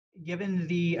Given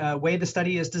the way the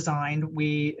study is designed,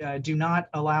 we do not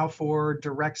allow for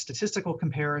direct statistical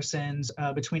comparisons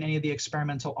between any of the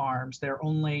experimental arms. They're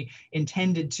only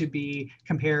intended to be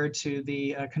compared to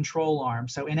the control arm.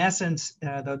 So in essence,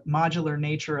 the modular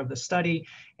nature of the study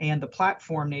and the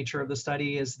platform nature of the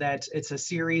study is that it's a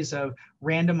series of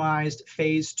randomized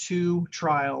phase 2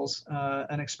 trials,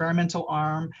 an experimental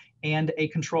arm and a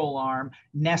control arm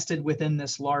nested within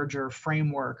this larger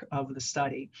framework of the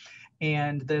study.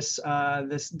 And this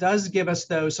does give us,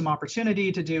 though, some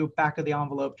opportunity to do back of the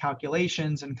envelope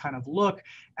calculations and kind of look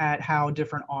at how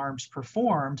different arms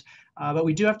performed. But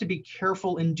we do have to be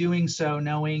careful in doing so,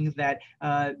 knowing that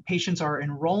patients are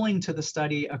enrolling to the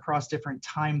study across different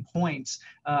time points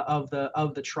of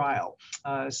the trial.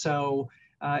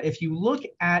 If you look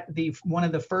at one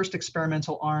of the first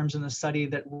experimental arms in the study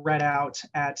that read out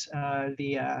at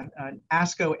the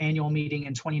ASCO annual meeting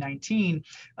in 2019,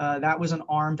 that was an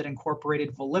arm that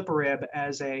incorporated veliparib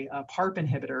as a PARP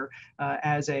inhibitor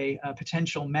as a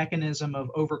potential mechanism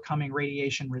of overcoming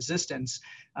radiation resistance.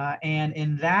 And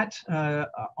in that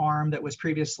arm that was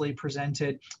previously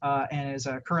presented and is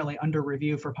currently under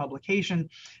review for publication,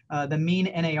 the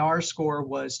mean NAR score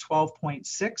was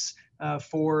 12.6.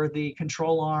 For the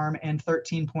control arm and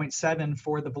 13.7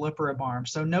 for the veliparib arm.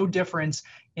 So no difference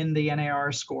in the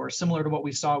NAR score, similar to what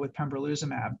we saw with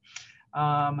pembrolizumab.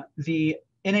 The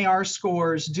NAR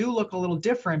scores do look a little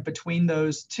different between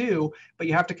those two, but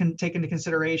you have to take into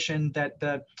consideration that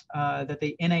the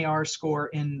NAR score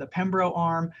in the pembro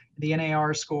arm, the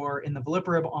NAR score in the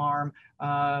veliparib arm,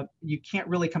 you can't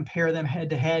really compare them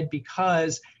head to head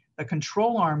because the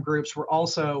control arm groups were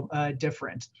also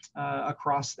different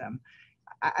across them.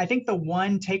 I think the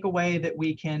one takeaway that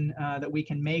we can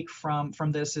make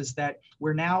from this is that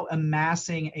we're now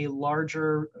amassing a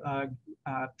larger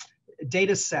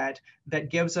data set that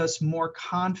gives us more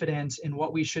confidence in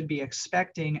what we should be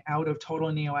expecting out of total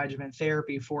neoadjuvant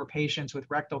therapy for patients with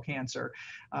rectal cancer.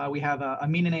 We have a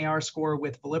mean NAR score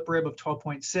with veliparib of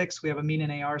 12.6. We have a mean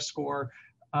NAR score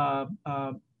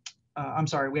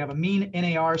we have a mean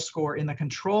NAR score in the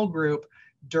control group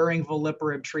during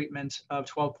veliparib treatment of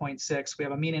 12.6. We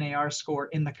have a mean NAR score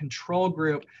in the control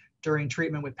group during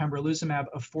treatment with pembrolizumab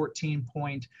of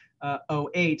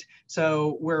 14.08.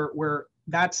 So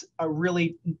that's a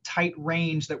really tight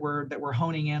range that we're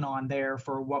honing in on there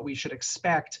for what we should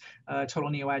expect total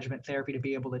neoadjuvant therapy to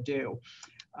be able to do.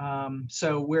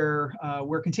 So we're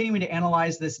continuing to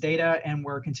analyze this data, and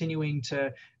we're continuing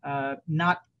to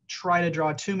not try to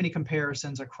draw too many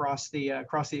comparisons across the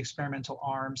experimental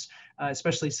arms,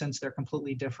 especially since they're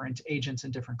completely different agents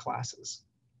in different classes.